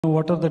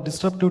What are the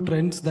disruptive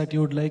trends that you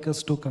would like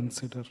us to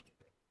consider?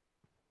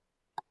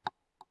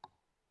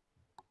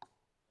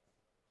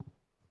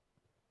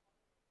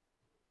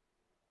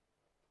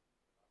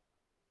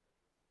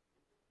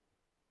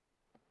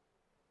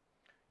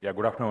 Yeah,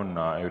 good afternoon,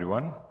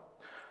 everyone.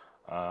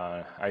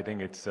 I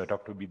think it's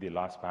tough to be the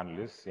last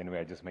panelist. Anyway,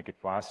 I just make it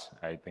fast.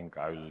 I think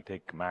I will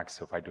take max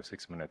 5 to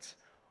 6 minutes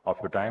of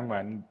your time,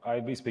 and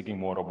I'll be speaking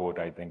more about,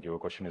 I think your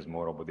question is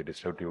more about the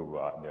disruptive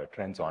the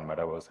trends on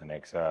Metaverse and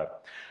XR,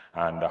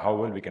 and how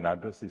well we can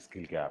address the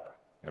skill gap,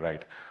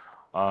 right?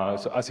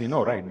 So as you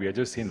know, right, we have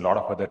just seen a lot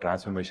of other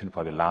transformation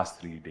for the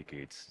last 3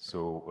 decades.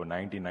 So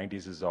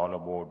 1990s is all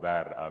about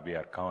where we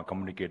are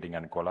communicating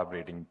and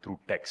collaborating through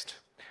text.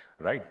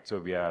 Right, so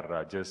we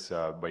are just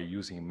by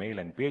using mail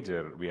and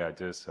pager, we are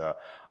just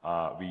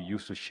we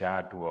used to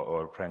share to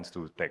our friends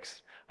through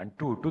text. And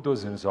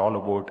 2000 is all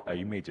about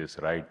images,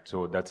 right?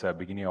 So that's the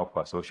beginning of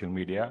social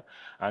media,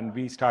 and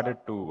we started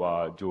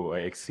to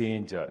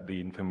exchange the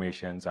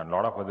informations and a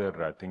lot of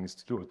other things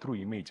through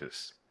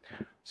images.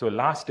 So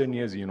last 10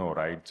 years, you know,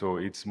 right? So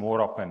it's more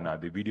of an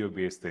the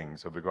video-based thing.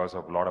 So because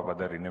of a lot of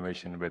other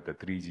innovation with the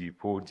 3G,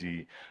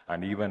 4G,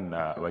 and even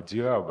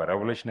Jio have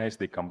revolutionized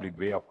the complete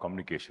way of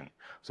communication.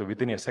 So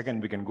within a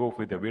second, we can go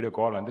with a video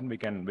call, and then we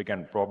can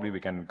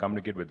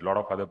communicate with a lot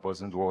of other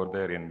persons over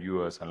there in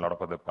US and a lot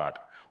of other part.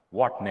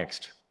 What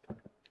next?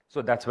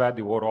 So that's where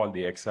the overall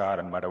the XR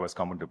and Metaverse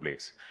come into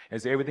place.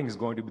 As everything is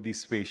going to be the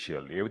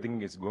spatial,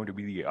 everything is going to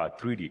be the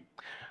 3D.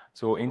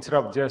 So instead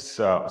of just,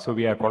 so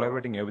we are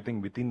collaborating everything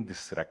within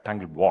this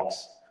rectangle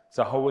box.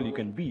 So how well you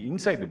can be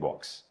inside the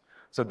box.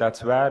 So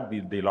that's where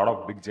the lot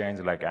of big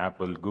giants like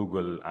Apple,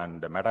 Google, and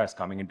Meta is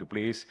coming into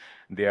place.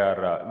 There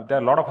are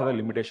a lot of other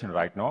limitations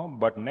right now,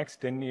 but next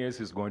 10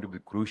 years is going to be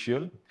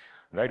crucial.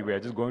 Right, we are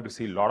just going to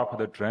see a lot of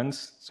other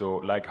trends. So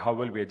like how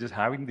well we are just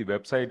having the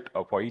website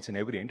for each and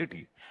every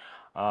entity.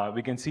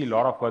 We can see a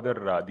lot of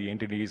other the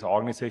entities,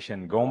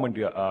 organization, government,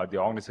 the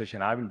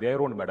organization having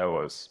their own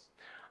metaverse.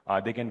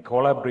 They can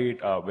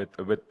collaborate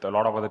with a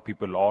lot of other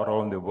people all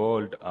around the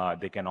world.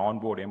 They can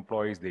onboard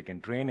employees. They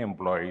can train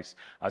employees.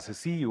 As a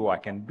CEO, I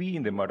can be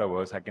in the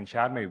metaverse. I can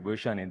share my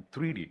vision in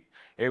 3D.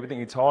 Everything,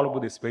 it's all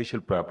about the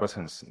spatial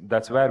presence.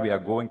 That's where we are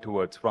going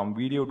towards, from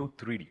video to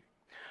 3D.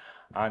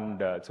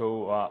 And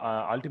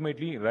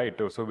ultimately, right,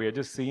 so we have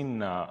just seen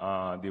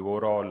the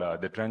overall,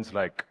 the trends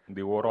like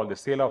the overall, the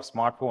sale of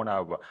smartphone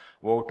have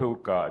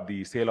overtook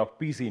the sale of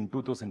PC in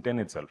 2010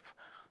 itself.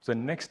 So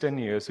next 10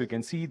 years, we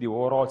can see the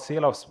overall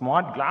sale of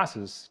smart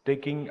glasses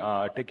overtaking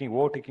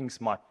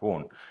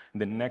smartphone in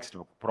the next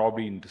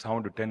probably in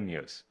 7 to 10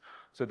 years.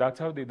 So that's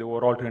how the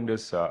overall trend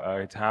is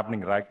it's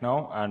happening right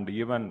now. And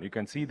even you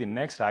can see the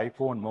next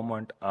iPhone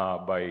moment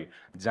by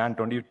Jan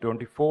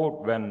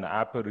 2024 when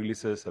Apple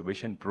releases a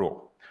Vision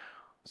Pro.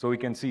 So we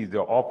can see,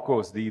 of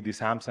course, the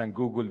Samsung,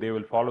 Google, they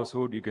will follow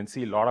suit. You can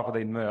see a lot of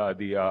the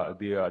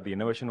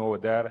innovation over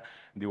there.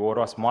 The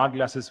overall smart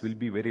glasses will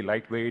be very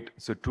lightweight.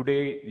 So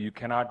today, you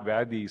cannot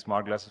wear the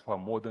smart glasses for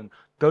more than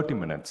 30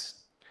 minutes.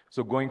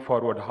 So going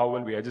forward, how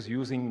well we are just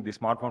using the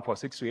smartphone for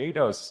 6 to 8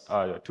 hours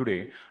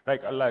today,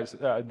 right?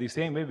 The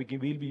same way we'll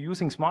be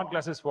using smart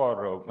glasses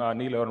for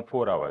nearly around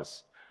 4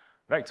 hours.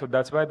 Right, so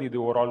that's why the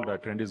overall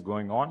trend is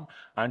going on.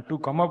 And to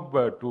come up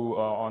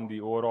on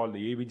the overall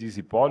the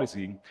AVGC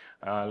policy,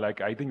 like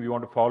I think we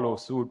want to follow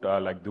suit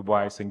like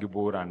Dubai,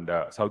 Singapore, and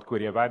South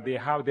Korea, where they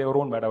have their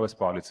own metaverse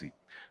policy.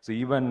 So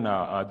even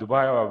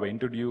Dubai have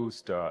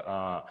introduced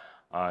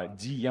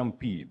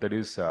GMP, that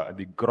is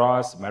the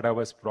gross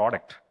metaverse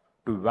product,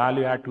 to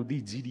value add to the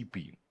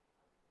GDP.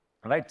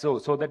 Right, so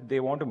that they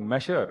want to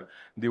measure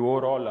the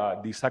overall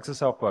the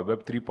success of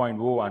Web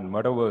 3.0 and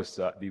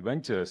metaverse, the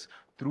ventures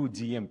through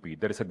GMP.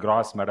 There is a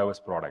gross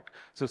metaverse product.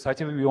 So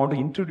such a way we want to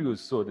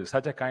introduce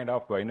such a kind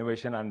of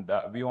innovation, and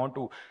we want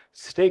to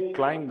stake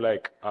claim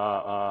like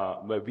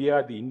we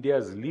are the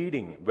India's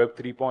leading Web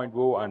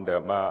 3.0 and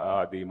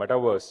the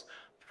metaverse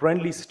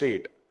friendly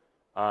state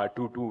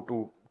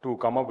to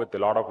come up with a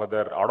lot of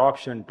other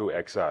adoption to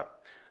XR.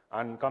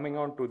 And coming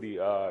on to the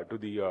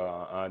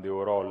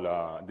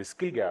overall the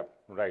skill gap,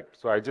 right?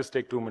 So I just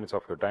take 2 minutes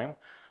of your time,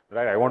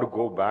 right? I want to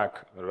go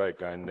back, right,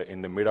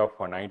 in the mid of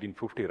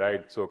 1950,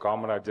 right? So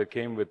Kamaraja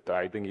came with,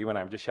 I think even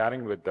I'm just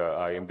sharing with the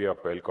MD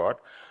of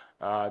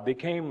ELCOT, they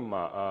came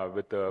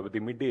with the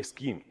midday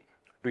scheme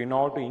in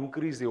order to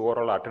increase the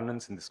overall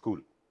attendance in the school,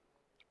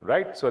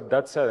 right? So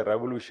that's a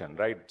revolution,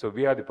 right? So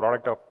we are the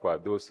product of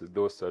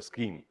those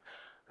scheme.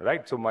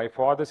 Right, so my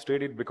father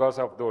stated because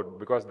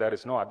there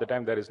is no, at the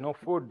time there is no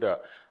food,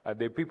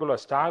 the people are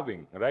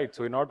starving, right?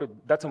 So in order to,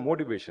 that's a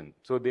motivation.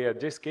 So they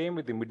just came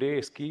with the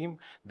midday scheme.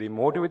 They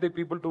motivated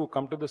people to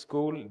come to the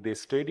school. They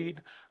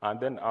studied, and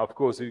then of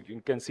course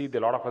you can see a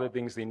lot of other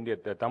things in India.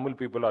 The Tamil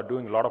people are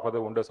doing a lot of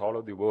other wonders all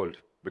over the world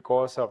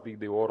because of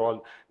the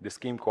overall the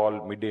scheme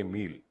called midday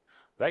meal.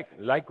 Right.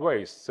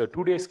 Likewise, so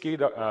today's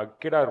kids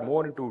are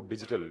more into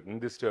digital. In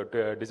this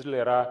digital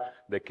era,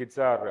 the kids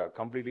are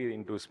completely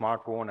into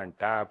smartphone and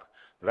tab.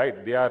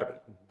 Right, they are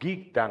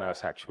geek than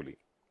us actually.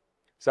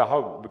 So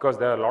how? Because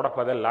there are a lot of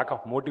other lack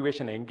of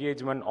motivation,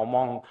 engagement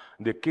among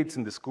the kids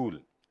in the school.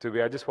 So we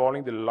are just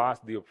following the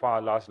last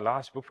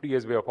 50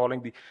 years, we are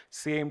following the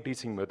same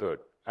teaching method.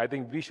 I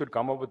think we should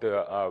come up with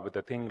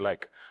a thing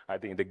like, I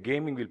think the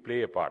gaming will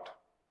play a part,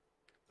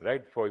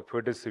 right?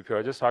 If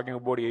you're just talking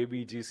about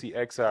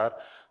AVGC-XR,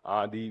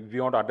 we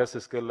want to address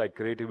a skill like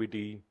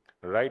creativity,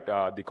 right?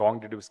 The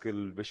cognitive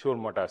skill, visual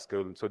motor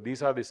skill. So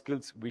these are the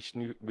skills which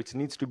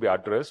needs to be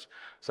addressed.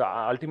 So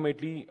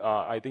ultimately,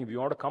 I think we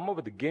want to come up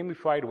with a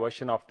gamified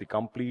version of the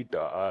complete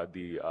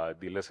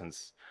the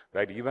lessons,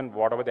 right? Even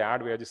whatever the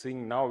ad we are just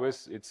seeing now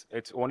is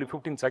it's only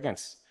 15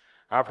 seconds.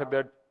 After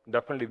that,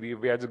 definitely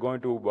we are just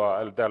going to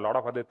there are a lot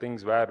of other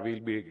things where we'll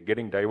be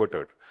getting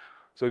diverted.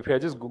 So if you are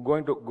just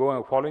going to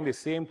go following the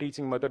same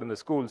teaching method in the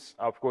schools,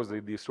 of course,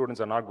 the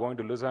students are not going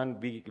to listen.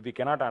 We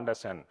cannot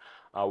understand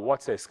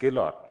what's a skill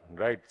or,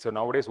 right? So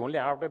nowadays, only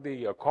after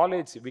the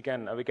college, we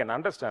can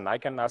understand. I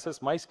can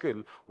assess my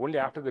skill only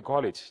after the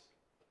college,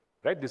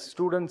 right? The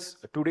students,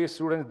 today's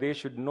students, they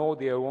should know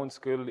their own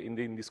skill in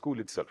the school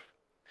itself.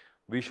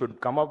 We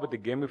should come up with a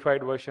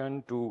gamified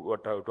version to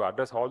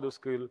address all those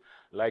skills,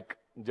 like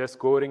just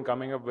scoring,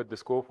 coming up with the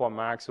score for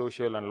math,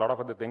 social, and a lot of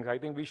other things. I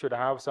think we should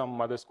have some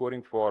other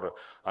scoring for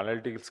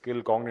analytical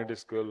skill, cognitive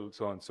skill,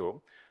 so and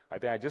so. I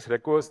think I just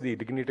request the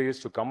dignitaries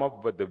to come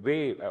up with the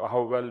way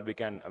how well we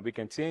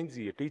can change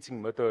the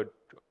teaching method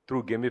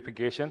through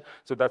gamification.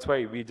 So that's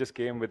why we just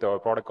came with our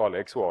product called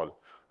XWall,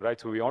 right?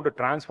 So we want to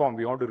transform,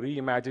 we want to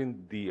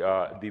reimagine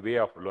the way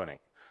of learning.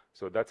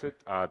 So that's it.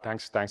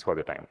 Thanks for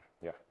the time.